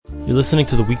You're listening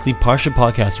to the weekly Parsha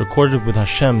podcast recorded with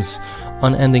Hashem's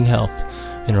unending help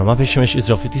in Ramat Beit Shemesh,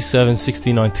 Israel,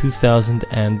 5769,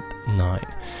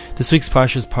 2009. This week's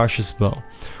Parsha is Parshas Bo.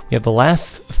 We have the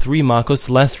last three makos,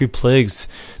 the last three plagues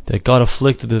that God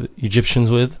afflicted the Egyptians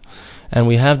with, and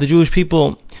we have the Jewish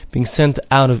people being sent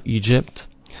out of Egypt.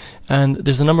 And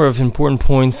there's a number of important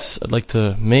points I'd like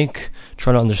to make,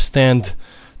 try to understand,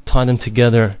 tie them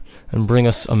together, and bring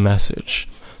us a message.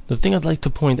 The thing I'd like to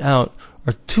point out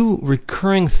are two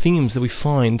recurring themes that we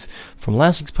find from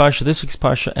last week's Parsha, this week's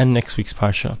Parsha, and next week's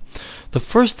Parsha. The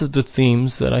first of the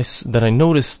themes that I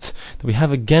noticed that we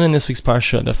have again in this week's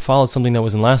Parsha that followed something that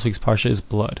was in last week's Parsha is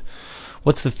blood.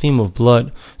 What's the theme of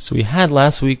blood? So we had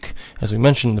last week, as we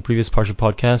mentioned in the previous Parsha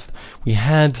podcast, we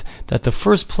had that the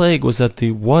first plague was that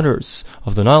the waters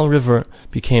of the Nile River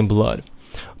became blood.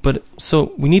 But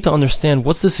so we need to understand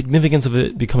what's the significance of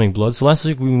it becoming blood. So last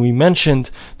week we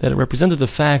mentioned that it represented the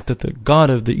fact that the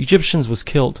god of the Egyptians was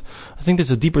killed. I think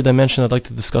there's a deeper dimension I'd like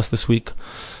to discuss this week.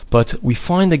 But we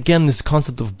find again this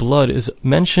concept of blood is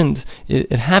mentioned.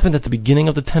 It happened at the beginning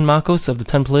of the 10 makos, of the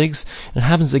 10 plagues. It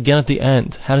happens again at the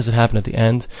end. How does it happen at the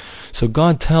end? So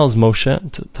God tells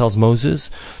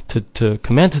Moses to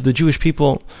command to the Jewish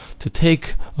people to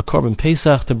take a korban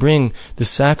Pesach, to bring the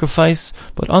sacrifice.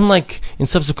 But unlike in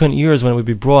subsequent years when it would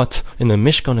be brought in the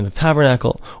Mishkan, in the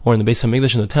tabernacle, or in the Beis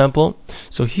HaMikdash, in the temple.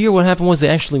 So here what happened was they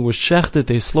actually were shechted,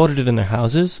 they slaughtered it in their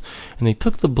houses, and they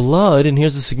took the blood, and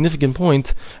here's the significant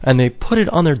point, and they put it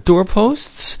on their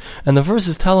doorposts. And the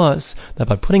verses tell us that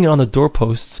by putting it on the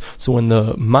doorposts, so when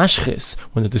the mashchis,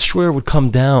 when the destroyer would come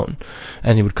down,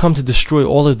 and he would come to destroy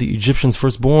all of the Egyptians'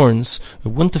 firstborns, it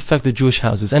wouldn't affect the Jewish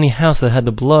houses. Any house that had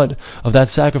the blood of that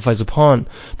sacrifice upon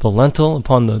the lintel,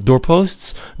 upon the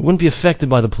doorposts, it wouldn't be affected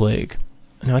by the plague.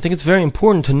 Now, I think it's very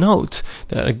important to note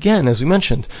that, again, as we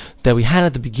mentioned, that we had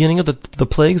at the beginning of the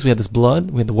plagues, we had this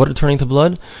blood, we had the water turning to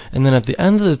blood, and then at the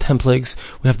end of the 10 plagues,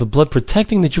 we have the blood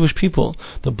protecting the Jewish people,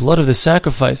 the blood of the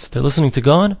sacrifice. They're listening to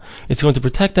God. It's going to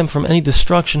protect them from any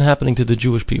destruction happening to the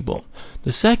Jewish people.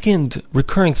 The second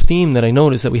recurring theme that I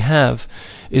notice that we have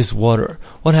is water.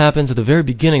 What happens at the very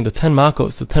beginning, the 10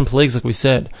 makos, the 10 plagues, like we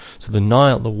said. So the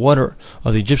Nile, the water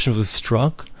of the Egyptians was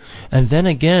struck. And then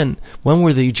again, when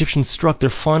were the Egyptians struck? Their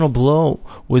final blow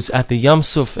was at the Yam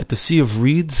Suf, at the Sea of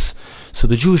Reeds. So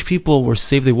the Jewish people were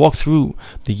saved. They walked through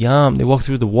the Yam, they walked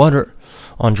through the water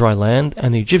on dry land,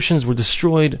 and the Egyptians were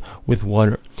destroyed with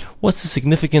water. What's the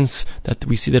significance that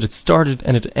we see that it started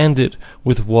and it ended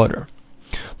with water?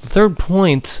 The third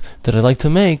point that I'd like to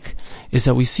make is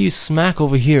that we see smack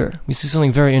over here. We see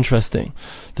something very interesting.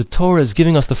 The Torah is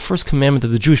giving us the first commandment that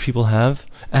the Jewish people have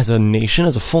as a nation,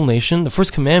 as a full nation. The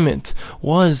first commandment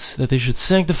was that they should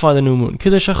sanctify the new moon.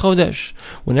 Kiddush HaChodesh.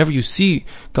 Whenever you see,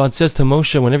 God says to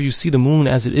Moshe, whenever you see the moon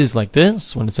as it is like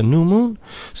this, when it's a new moon,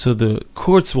 so the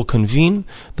courts will convene,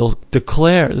 they'll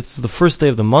declare, this is the first day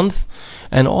of the month,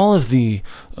 and all of the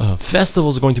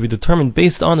festivals are going to be determined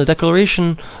based on the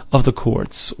declaration of the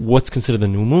courts. What's considered the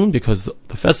new moon? Because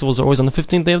the festivals are always on the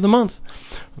 15th day of the month.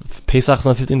 Pesach is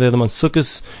on the 15th day of the month. Sukkot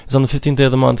is on the 15th day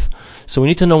of the month. So we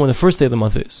need to know when the first day of the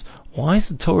month is. Why is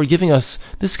the Torah giving us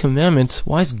this commandment?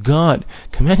 Why is God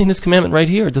commanding this commandment right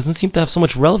here? It doesn't seem to have so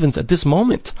much relevance at this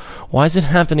moment. Why is it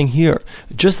happening here,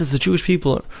 just as the Jewish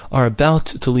people are about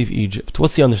to leave Egypt?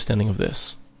 What's the understanding of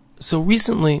this? So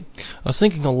recently, I was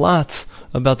thinking a lot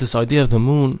about this idea of the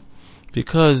moon,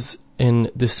 because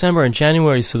in December and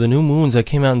January, so the new moons that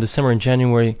came out in December and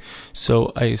January,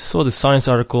 so I saw the science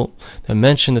article that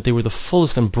mentioned that they were the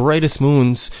fullest and brightest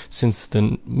moons since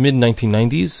the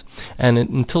mid-1990s, and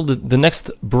until the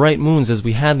next bright moons as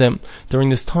we had them during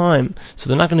this time, so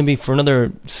they're not going to be for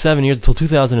another 7 years until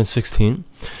 2016.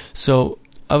 So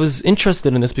I was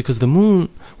interested in this because the moon,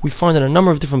 we find in a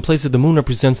number of different places, the moon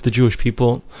represents the Jewish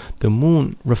people. The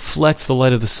moon reflects the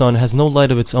light of the sun, it has no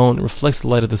light of its own, it reflects the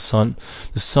light of the sun.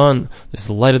 The sun is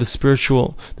the light of the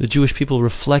spiritual. The Jewish people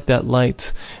reflect that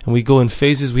light. And we go in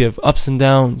phases, we have ups and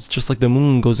downs, just like the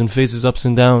moon goes in phases, ups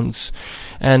and downs.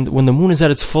 And when the moon is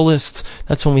at its fullest,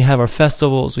 that's when we have our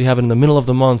festivals. We have it in the middle of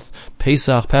the month.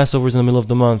 Pesach, Passover is in the middle of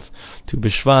the month. Tu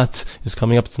B'Shvat is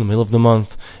coming up, it's in the middle of the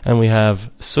month. And we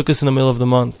have Sukkot in the middle of the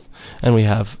month. And we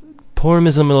have Purim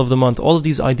is in the middle of the month. All of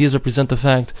these ideas represent the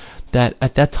fact that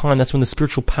at that time, that's when the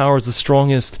spiritual power is the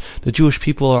strongest. The Jewish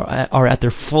people are at their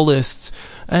fullest.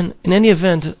 And in any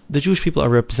event, the Jewish people are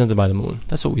represented by the moon.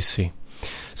 That's what we see.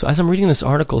 So as I'm reading this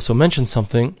article, so mentioned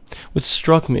something which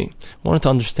struck me. I wanted to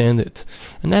understand it.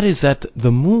 And that is that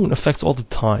the moon affects all the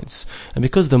tides. And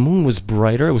because the moon was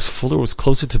brighter, it was fuller, it was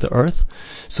closer to the earth,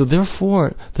 so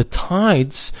therefore the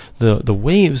tides, the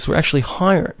waves were actually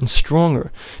higher and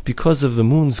stronger because of the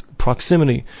moon's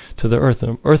proximity to the earth.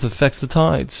 The earth affects the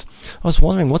tides. I was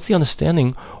wondering, what's the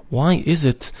understanding? Why is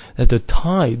it that the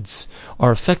tides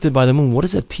are affected by the moon? What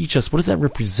does that teach us? What does that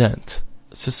represent?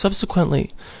 So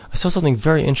subsequently, I saw something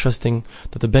very interesting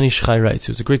that the Ben Ish Chai writes.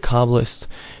 He was a great Kabbalist,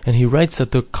 and he writes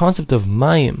that the concept of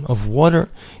mayim, of water,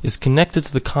 is connected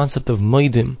to the concept of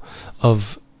moedim,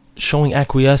 of showing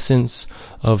acquiescence,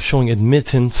 of showing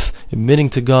admittance, admitting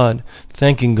to God,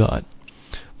 thanking God.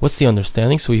 What's the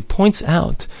understanding? So he points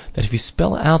out that if you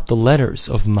spell out the letters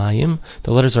of mayim,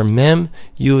 the letters are mem,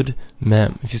 yud,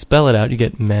 mem. If you spell it out, you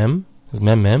get mem.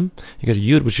 Mem mem. You get a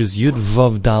yud, which is yud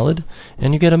vav dalid,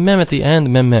 and you get a mem at the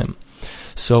end, mem mem.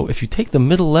 So if you take the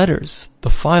middle letters, the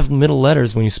 5 middle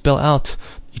letters, when you spell out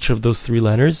each of those 3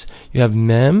 letters, you have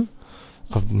mem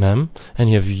of mem, and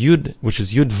you have yud, which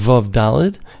is yud vav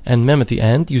dalid, and mem at the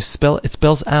end. It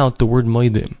spells out the word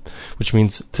moedim, which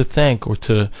means to thank or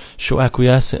to show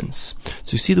acquiescence.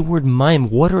 So you see the word mayim,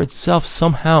 water itself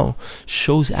somehow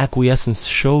shows acquiescence,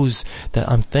 shows that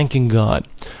I'm thanking God.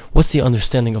 What's the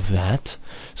understanding of that?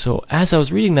 So as I was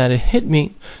reading that, it hit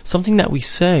me, something that we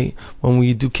say when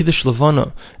we do Kiddush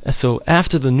Levana. So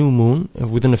after the new moon,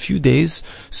 within a few days,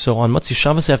 so on Motzei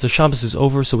Shabbos, after Shabbos is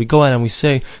over, so we go out and we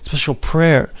say special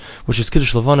prayer, which is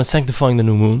Kiddush Levana, sanctifying the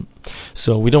new moon.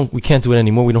 So we can't do it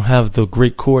anymore. We don't have the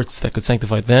great courts that could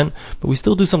sanctify it then, but we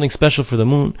still do something special for the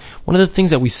moon. One of the things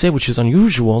that we say, which is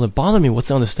unusual, that bothered me, what's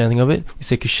the understanding of it? We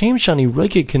say, Kishem shani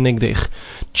roike kenegdech.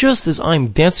 Just as I'm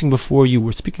dancing before you,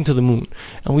 we're speaking to the moon,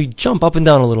 and we jump up and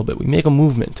down a little bit. We make a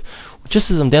movement.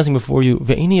 Just as I'm dancing before you,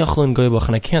 ve'ini yachlon goyabach,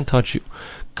 and I can't touch you.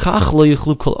 Kach lo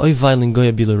yichlu kol oivai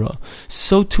l'goya bilara.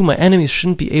 So too my enemies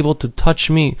shouldn't be able to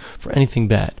touch me for anything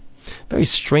bad. Very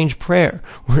strange prayer,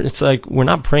 where it's like we're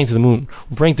not praying to the moon,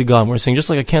 we're praying to God. We're saying, just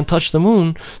like I can't touch the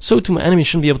moon, so too my enemies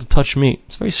shouldn't be able to touch me.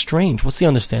 It's very strange. What's the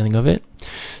understanding of it?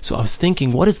 So I was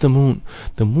thinking, what is the moon?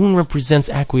 The moon represents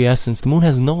acquiescence. The moon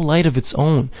has no light of its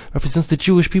own. It represents the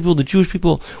Jewish people. The Jewish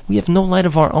people, we have no light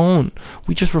of our own.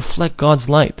 We just reflect God's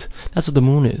light. That's what the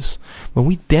moon is. When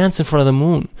we dance in front of the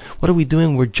moon, what are we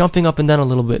doing? We're jumping up and down a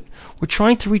little bit. We're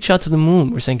trying to reach out to the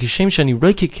moon. We're saying, I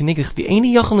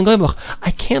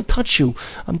can't touch you.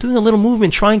 I'm doing a little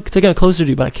movement trying to get closer to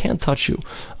you, but I can't touch you.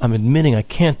 I'm admitting I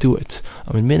can't do it.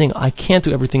 I'm admitting I can't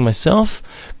do everything myself.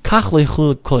 So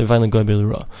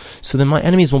then my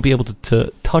enemies won't be able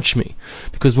to touch me.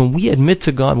 Because when we admit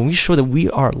to God, when we show that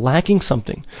we are lacking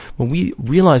something, when we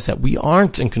realize that we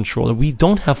aren't in control, that we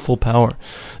don't have full power,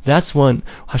 that's when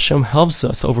Hashem helps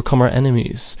us overcome our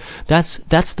enemies. That's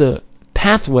the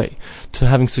pathway to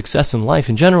having success in life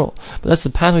in general, but that's the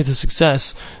pathway to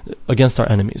success against our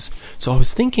enemies. So I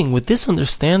was thinking, with this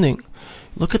understanding,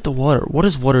 look at the water. What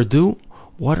does water do?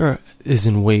 Water is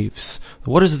in waves.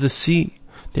 The waters of the sea,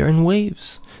 they're in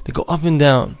waves. They go up and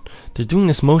down. They're doing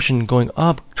this motion, going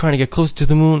up, trying to get closer to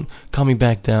the moon, coming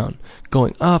back down.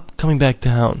 Going up, coming back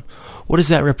down. What does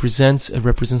that represent? It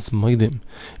represents moedim.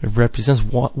 It represents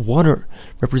water.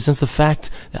 It represents the fact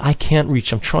that I can't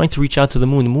reach. I'm trying to reach out to the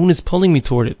moon. The moon is pulling me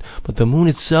toward it. But the moon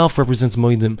itself represents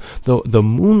moedim. The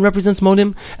moon represents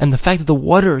moedim, and the fact that the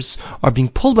waters are being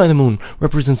pulled by the moon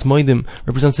represents moedim,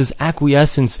 represents this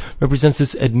acquiescence, represents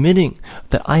this admitting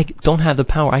that I don't have the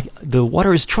power. The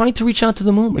water is trying to reach out to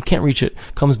the moon, but can't reach it.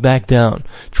 Comes back down.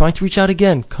 Trying to reach out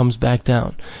again, comes back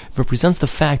down. It represents the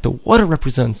fact, the water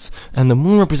represents, and the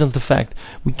moon represents the fact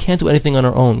we can't do anything on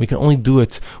our own. We can only do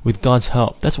it with God's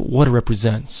help. That's what water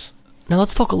represents. Now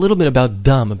let's talk a little bit about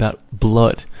dam, about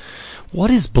blood.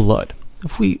 What is blood?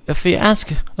 If we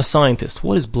ask a scientist,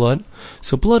 what is blood?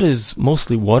 So blood is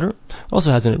mostly water. It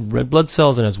also has red blood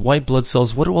cells and has white blood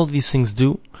cells. What do all of these things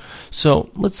do?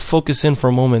 So let's focus in for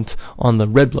a moment on the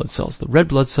red blood cells. The red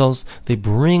blood cells, they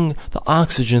bring the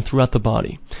oxygen throughout the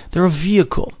body. They're a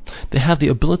vehicle. They have the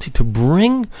ability to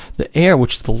bring the air,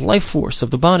 which is the life force of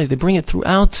the body, they bring it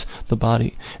throughout the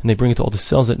body, and they bring it to all the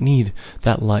cells that need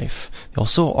that life. They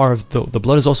also are, the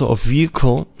blood is also a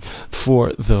vehicle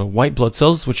for the white blood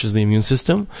cells, which is the immune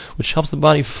system, which helps the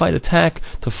body fight attack,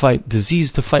 to fight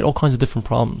disease, to fight all kinds of different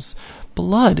problems.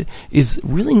 Blood is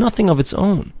really nothing of its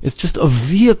own. It's just a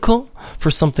vehicle for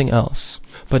something else.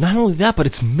 But not only that, but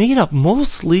it's made up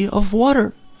mostly of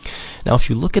water. Now, if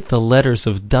you look at the letters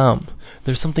of Dam,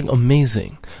 there's something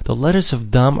amazing. The letters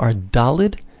of Dam are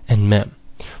Dalid and Mem.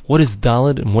 What is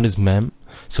Dalid and what is Mem?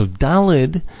 So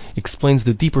Dalid explains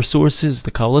the deeper sources,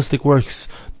 the Kabbalistic works.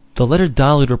 The letter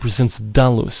Dalet represents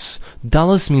Dalus.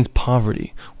 Dalus means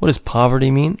poverty. What does poverty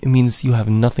mean? It means you have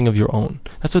nothing of your own.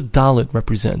 That's what Dalet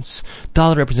represents.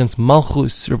 Dalet represents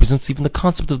Malchus, represents even the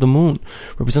concept of the moon,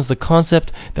 represents the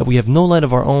concept that we have no light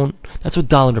of our own. That's what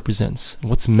Dalet represents. And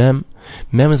what's Mem?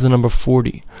 Mem is the number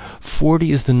 40.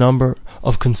 40 is the number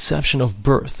of conception, of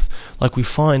birth. Like we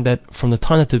find that from the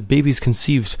time that the baby is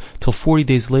conceived till 40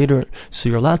 days later, so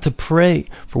you're allowed to pray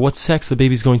for what sex the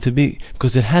baby's going to be,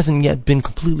 because it hasn't yet been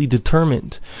completely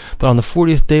determined. But on the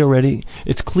 40th day already,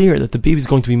 it's clear that the baby's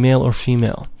going to be male or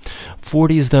female.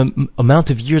 40 is the amount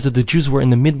of years that the Jews were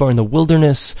in the Midbar, in the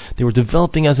wilderness. They were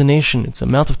developing as a nation. It's the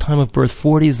amount of time of birth.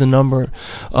 40 is the number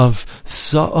of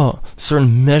sa'ah,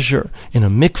 certain measure in a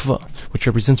mikvah, which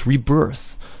represents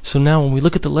rebirth. So now when we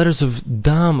look at the letters of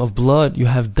Dam, of blood, you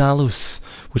have Dalus,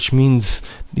 which means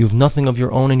you have nothing of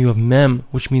your own, and you have Mem,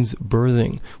 which means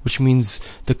birthing, which means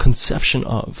the conception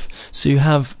of. So you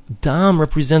have Dam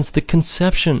represents the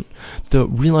conception, the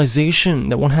realization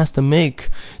that one has to make,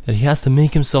 that he has to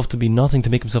make himself to be nothing, to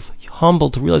make himself humble,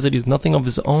 to realize that he's nothing of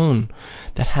his own.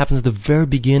 That happens at the very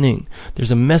beginning.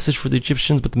 There's a message for the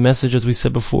Egyptians, but the message, as we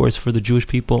said before, is for the Jewish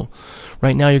people.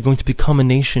 Right now you're going to become a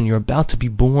nation. You're about to be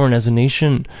born as a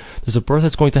nation. There's a birth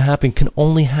that's going to happen, can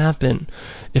only happen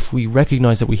if we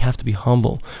recognize that we have to be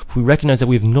humble. If we recognize that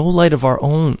we have no light of our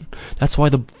own. That's why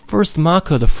the first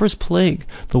makkah, the first plague,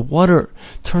 the water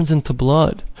turns into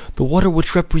blood. The water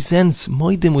which represents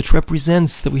Moedim, which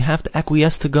represents that we have to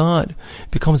acquiesce to God,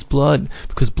 becomes blood,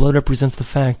 because blood represents the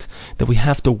fact that we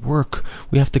have to work,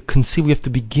 we have to conceive, we have to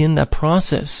begin that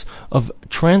process of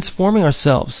transforming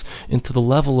ourselves into the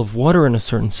level of water in a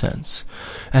certain sense.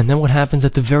 And then what happens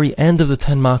at the very end of the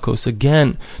 10 Makos?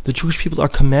 Again, the Jewish people are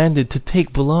commanded to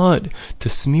take blood, to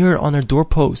smear it on their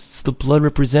doorposts. The blood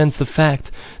represents the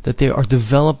fact that they are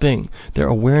developing their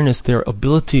awareness, their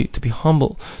ability to be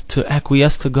humble, to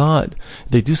acquiesce to God.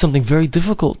 They do something very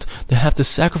difficult. They have to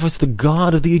sacrifice the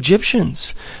God of the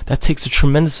Egyptians. That takes a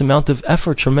tremendous amount of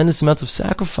effort, tremendous amounts of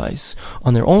sacrifice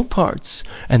on their own parts.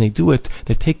 And they do it.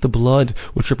 They take the blood,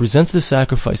 which represents the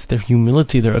sacrifice, their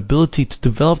humility, their ability to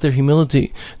develop their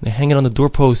humility. And they hang it on the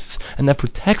doorposts, and that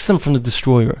protects them from the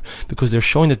destroyer, because they're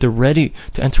showing that they're ready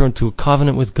to enter into a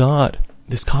covenant with God.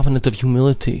 This covenant of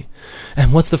humility.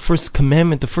 And what's the first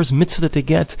commandment? The first mitzvah that they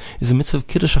get is the mitzvah of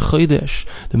Kiddush HaChodesh,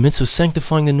 the mitzvah of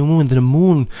sanctifying the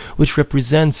moon, which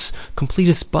represents complete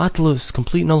isbatlus,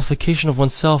 complete nullification of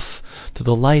oneself to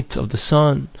the light of the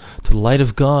sun, to the light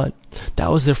of God.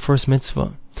 That was their first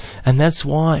mitzvah. And that's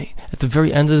why, at the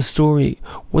very end of the story,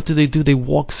 what do? They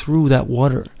walk through that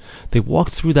water. They walk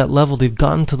through that level. They've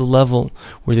gotten to the level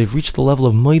where they've reached the level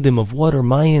of Moedim, of water,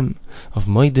 Mayim, of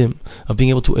Moedim, of being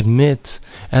able to admit.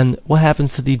 And what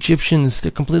happens to the Egyptians?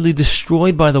 They're completely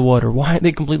destroyed by the water. Why are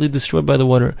they completely destroyed by the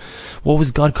water? What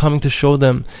was God coming to show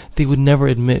them? They would never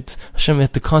admit. Hashem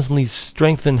had to constantly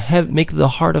strengthen, make the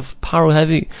heart of Paro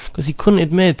heavy, because he couldn't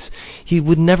admit. He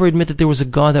would never admit that there was a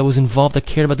God that was involved, that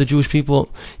cared about the Jewish people.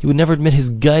 He would never admit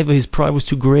his gaiva, his pride was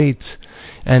too great.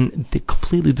 And they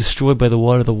completely destroyed by the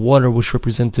water which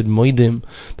represented Moedim,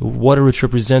 the water which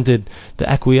represented the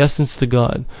acquiescence to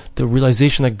God, the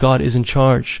realization that God is in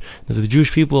charge, that the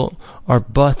Jewish people are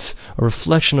but a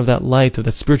reflection of that light, of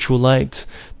that spiritual light.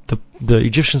 The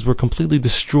Egyptians were completely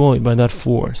destroyed by that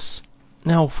force.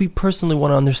 Now, if we personally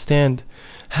want to understand,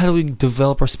 how do we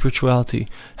develop our spirituality?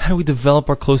 How do we develop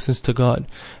our closeness to God?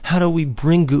 How do we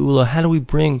bring Geula? How do we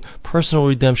bring personal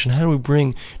redemption? How do we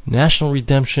bring national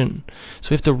redemption? So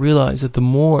we have to realize that the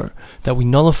more that we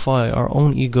nullify our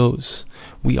own egos,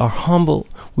 we are humble,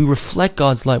 we reflect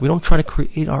God's light, we don't try to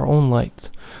create our own light.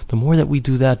 The more that we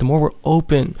do that, the more we're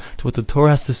open to what the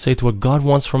Torah has to say, to what God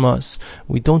wants from us.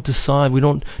 We don't decide, we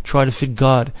don't try to fit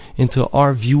God into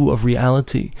our view of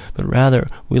reality, but rather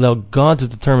we allow God to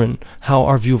determine how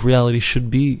our view of reality should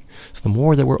be. So the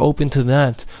more that we're open to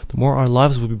that, the more our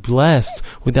lives will be blessed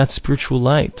with that spiritual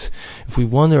light. If we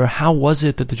wonder, how was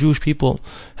it that the Jewish people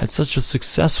had such a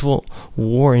successful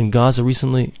war in Gaza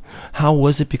recently? How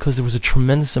was it? Because there was a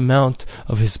tremendous amount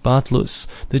of hisbatlus.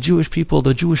 The Jewish people,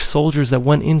 the Jewish soldiers that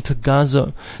went into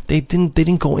Gaza, they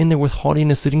didn't go in there with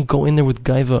haughtiness, they didn't go in there with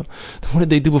gaiva. What did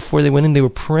they do before they went in? They were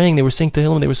praying, they were saying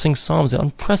Tehillim, they were saying Psalms, an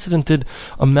unprecedented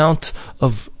amount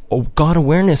of God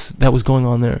awareness that was going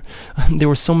on there. There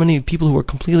were so many people who were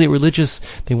completely religious.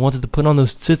 They wanted to put on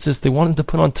those tzitzis. They wanted to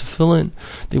put on tefillin.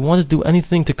 They wanted to do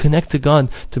anything to connect to God,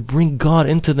 to bring God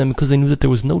into them, because they knew that there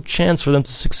was no chance for them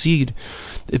to succeed.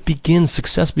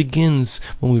 Success begins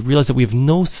when we realize that we have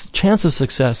no chance of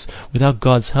success without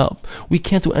God's help. We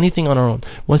can't do anything on our own.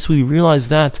 Once we realize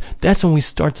that, that's when we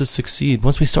start to succeed.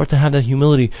 Once we start to have that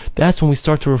humility, that's when we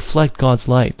start to reflect God's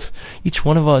light. Each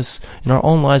one of us, in our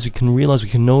own lives, we can realize, we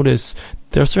can notice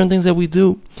there are certain things that we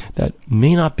do that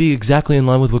may not be exactly in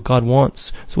line with what God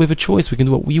wants. So we have a choice. We can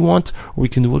do what we want, or we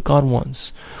can do what God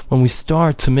wants. When we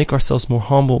start to make ourselves more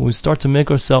humble, when we start to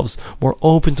make ourselves more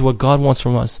open to what God wants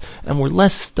from us, and we're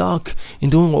less stuck in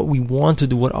doing what we want to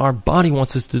do, what our body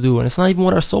wants us to do, and it's not even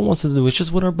what our soul wants us to do, it's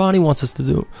just what our body wants us to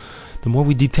do. The more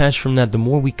we detach from that, the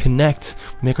more we connect,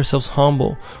 we make ourselves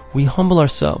humble, we humble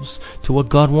ourselves to what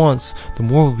God wants, the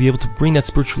more we'll be able to bring that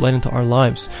spiritual light into our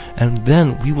lives. And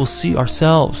then we will see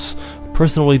ourselves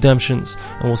personal redemptions,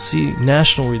 and we'll see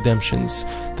national redemptions.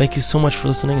 Thank you so much for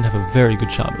listening, and have a very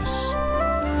good Shabbos.